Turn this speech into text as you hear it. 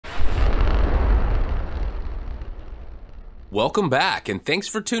Welcome back, and thanks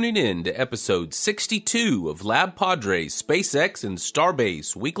for tuning in to episode 62 of LabPadre, SpaceX, and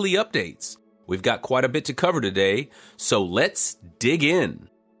Starbase weekly updates. We've got quite a bit to cover today, so let's dig in.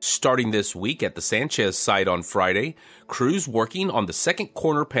 Starting this week at the Sanchez site on Friday, crews working on the second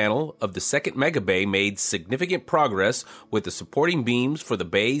corner panel of the second megabay made significant progress with the supporting beams for the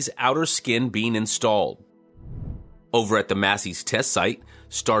bay's outer skin being installed. Over at the Massey's test site,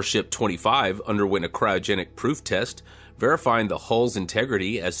 Starship 25 underwent a cryogenic proof test, verifying the hull's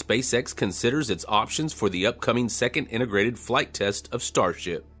integrity as SpaceX considers its options for the upcoming second integrated flight test of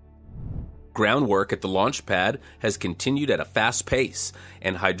Starship. Groundwork at the launch pad has continued at a fast pace,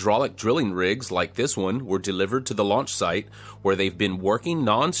 and hydraulic drilling rigs like this one were delivered to the launch site, where they've been working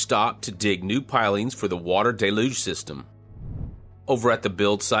non-stop to dig new pilings for the water deluge system. Over at the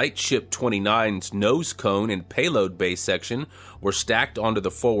build site, Ship 29's nose cone and payload bay section were stacked onto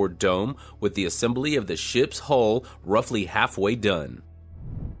the forward dome, with the assembly of the ship's hull roughly halfway done.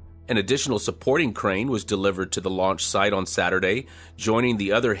 An additional supporting crane was delivered to the launch site on Saturday, joining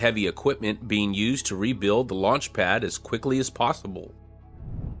the other heavy equipment being used to rebuild the launch pad as quickly as possible.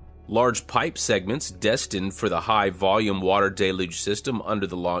 Large pipe segments destined for the high-volume water deluge system under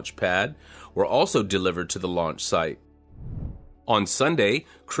the launch pad were also delivered to the launch site. On Sunday,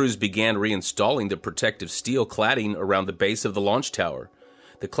 crews began reinstalling the protective steel cladding around the base of the launch tower.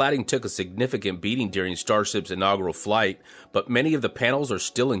 The cladding took a significant beating during Starship's inaugural flight, but many of the panels are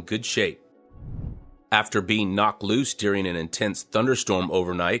still in good shape. After being knocked loose during an intense thunderstorm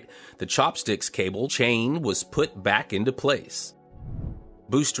overnight, the chopsticks cable chain was put back into place.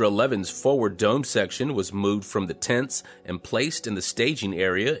 Booster 11's forward dome section was moved from the tents and placed in the staging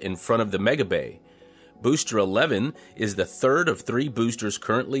area in front of the megabay. Booster 11 is the third of 3 boosters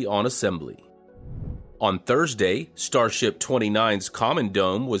currently on assembly. On Thursday, Starship 29's common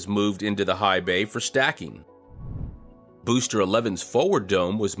dome was moved into the high bay for stacking. Booster 11's forward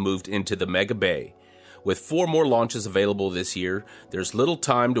dome was moved into the mega bay. With 4 more launches available this year, there's little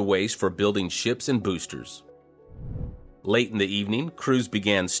time to waste for building ships and boosters. Late in the evening, crews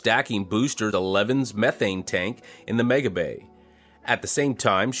began stacking Booster 11's methane tank in the mega bay. At the same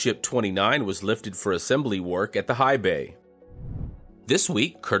time, Ship 29 was lifted for assembly work at the high bay. This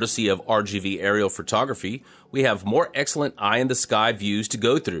week, courtesy of RGV Aerial Photography, we have more excellent eye-in-the-sky views to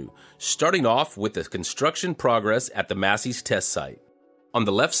go through, starting off with the construction progress at the Massey's test site. On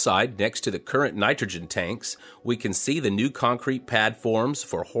the left side, next to the current nitrogen tanks, we can see the new concrete pad forms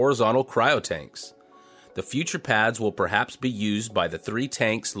for horizontal cryo tanks. The future pads will perhaps be used by the 3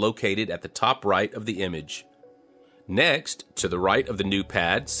 tanks located at the top right of the image. Next, to the right of the new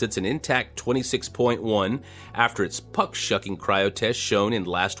pad, sits an intact 26.1 after its puck-shucking cryo test shown in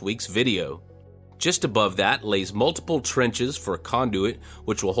last week's video. Just above that lays multiple trenches for a conduit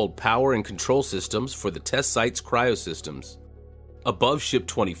which will hold power and control systems for the test site's cryo systems. Above Ship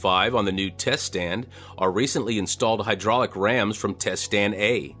 25 on the new test stand are recently installed hydraulic rams from Test Stand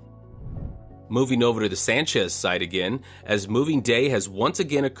A. Moving over to the Sanchez site again, as moving day has once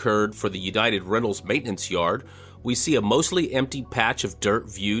again occurred for the United Rentals maintenance yard, we see a mostly empty patch of dirt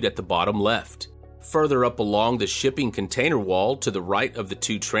viewed at the bottom left. Further up along the shipping container wall to the right of the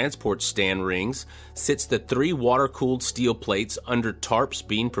 2 transport stand rings sits the 3 water-cooled steel plates under tarps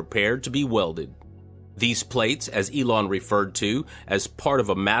being prepared to be welded. These plates, as Elon referred to as part of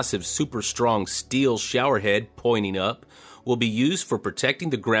a massive super strong steel showerhead pointing up, will be used for protecting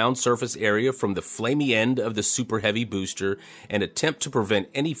the ground surface area from the flamey end of the super heavy booster and attempt to prevent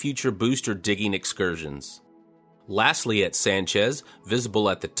any future booster digging excursions. Lastly, at Sanchez, visible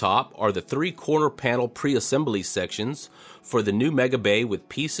at the top, are the 3 corner panel pre-assembly sections for the new mega bay with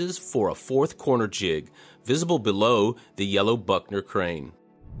pieces for a 4th corner jig, visible below the yellow Buckner crane.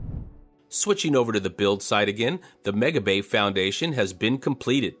 Switching over to the build site again, the mega bay foundation has been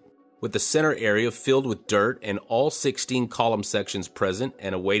completed, with the center area filled with dirt and all 16 column sections present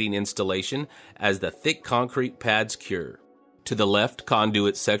and awaiting installation as the thick concrete pads cure. To the left,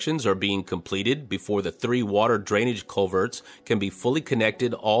 conduit sections are being completed before the 3 water drainage culverts can be fully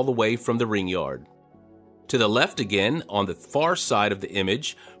connected all the way from the ring yard. To the left again, on the far side of the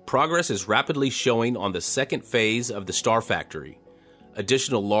image, progress is rapidly showing on the second phase of the Star Factory.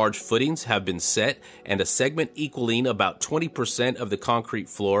 Additional large footings have been set and a segment equaling about 20% of the concrete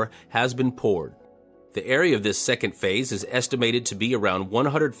floor has been poured. The area of this second phase is estimated to be around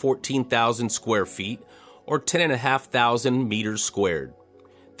 114,000 square feet, or 10,500 meters squared.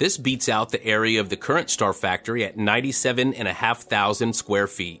 This beats out the area of the current Star Factory at 97,500 square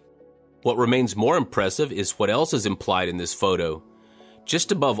feet. What remains more impressive is what else is implied in this photo.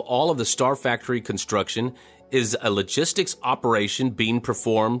 Just above all of the Star Factory construction is a logistics operation being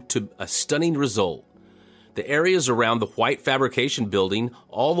performed to a stunning result. The areas around the white fabrication building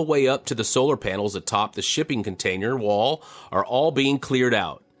all the way up to the solar panels atop the shipping container wall are all being cleared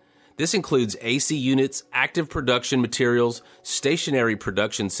out. This includes AC units, active production materials, stationary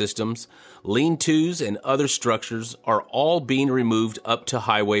production systems, lean-tos, and other structures are all being removed up to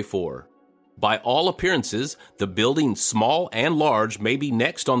Highway 4. By all appearances, the building, small and large, may be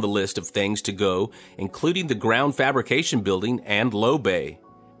next on the list of things to go, including the ground fabrication building and low bay.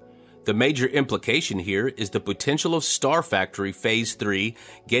 The major implication here is the potential of Star Factory Phase 3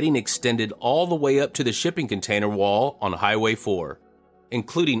 getting extended all the way up to the shipping container wall on Highway 4.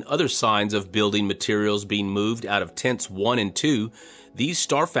 Including other signs of building materials being moved out of Tents 1 and 2, these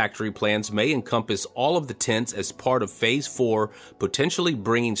Star Factory plans may encompass all of the tents as part of Phase 4, potentially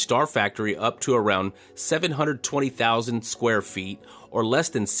bringing Star Factory up to around 720,000 square feet, or less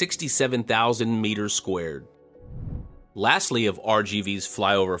than 67,000 meters squared. Lastly of RGV's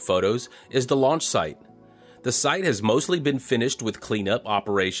flyover photos is the launch site. The site has mostly been finished with cleanup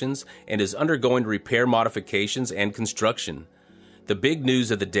operations and is undergoing repair modifications and construction. The big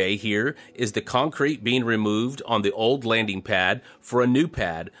news of the day here is the concrete being removed on the old landing pad for a new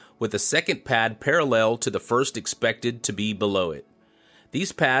pad, with a second pad parallel to the first expected to be below it.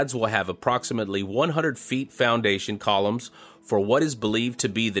 These pads will have approximately 100 feet foundation columns for what is believed to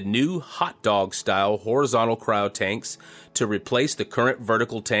be the new hot dog style horizontal cryo tanks to replace the current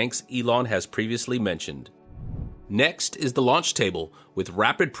vertical tanks Elon has previously mentioned. Next is the launch table, with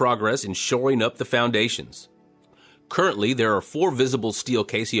rapid progress in shoring up the foundations. Currently, there are 4 visible steel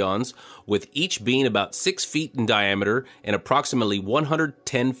caissons, with each being about 6 feet in diameter and approximately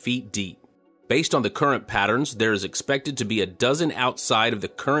 110 feet deep. Based on the current patterns, there is expected to be a dozen outside of the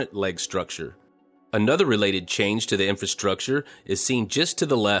current leg structure. Another related change to the infrastructure is seen just to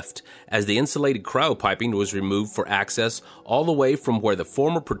the left, as the insulated cryopiping was removed for access all the way from where the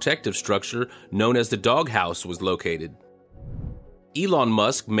former protective structure known as the doghouse was located. Elon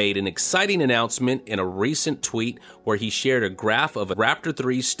Musk made an exciting announcement in a recent tweet where he shared a graph of a Raptor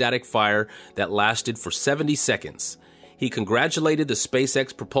 3 static fire that lasted for 70 seconds. He congratulated the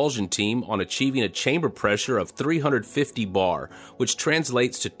SpaceX propulsion team on achieving a chamber pressure of 350 bar, which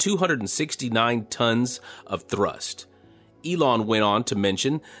translates to 269 tons of thrust. Elon went on to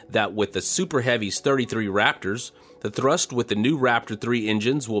mention that with the Super Heavy's 33 Raptors, the thrust with the new Raptor 3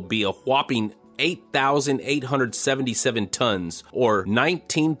 engines will be a whopping 8,877 tons, or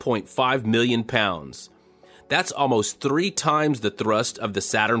 19.5 million pounds. That's almost 3 times the thrust of the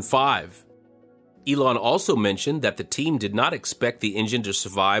Saturn V. Elon also mentioned that the team did not expect the engine to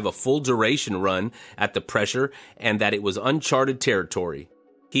survive a full duration run at the pressure and that it was uncharted territory.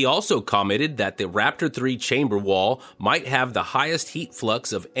 He also commented that the Raptor 3 chamber wall might have the highest heat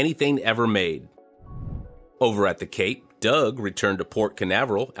flux of anything ever made. Over at the Cape, Doug returned to Port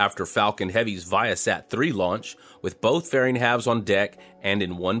Canaveral after Falcon Heavy's Viasat 3 launch, with both fairing halves on deck and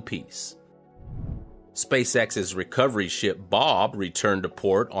in one piece. SpaceX's recovery ship Bob returned to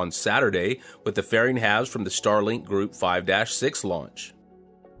port on Saturday with the fairing halves from the Starlink Group 5-6 launch.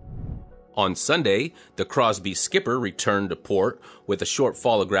 On Sunday, the Crosby Skipper returned to port with a short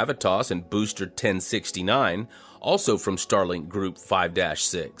fall of gravitas and booster 1069, also from Starlink Group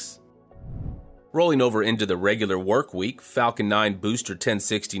 5-6. Rolling over into the regular work week, Falcon 9 booster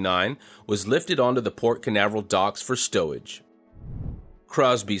 1069 was lifted onto the Port Canaveral docks for stowage.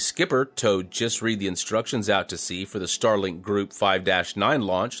 Crosby Skipper towed Just Read the Instructions out to sea for the Starlink Group 5-9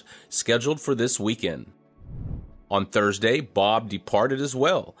 launch scheduled for this weekend. On Thursday, Bob departed as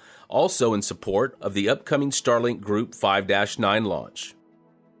well, also in support of the upcoming Starlink Group 5-9 launch.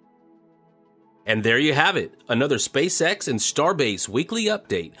 And there you have it, another SpaceX and Starbase weekly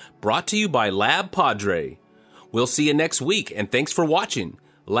update brought to you by LabPadre. We'll see you next week, and thanks for watching.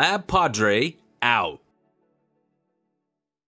 LabPadre out.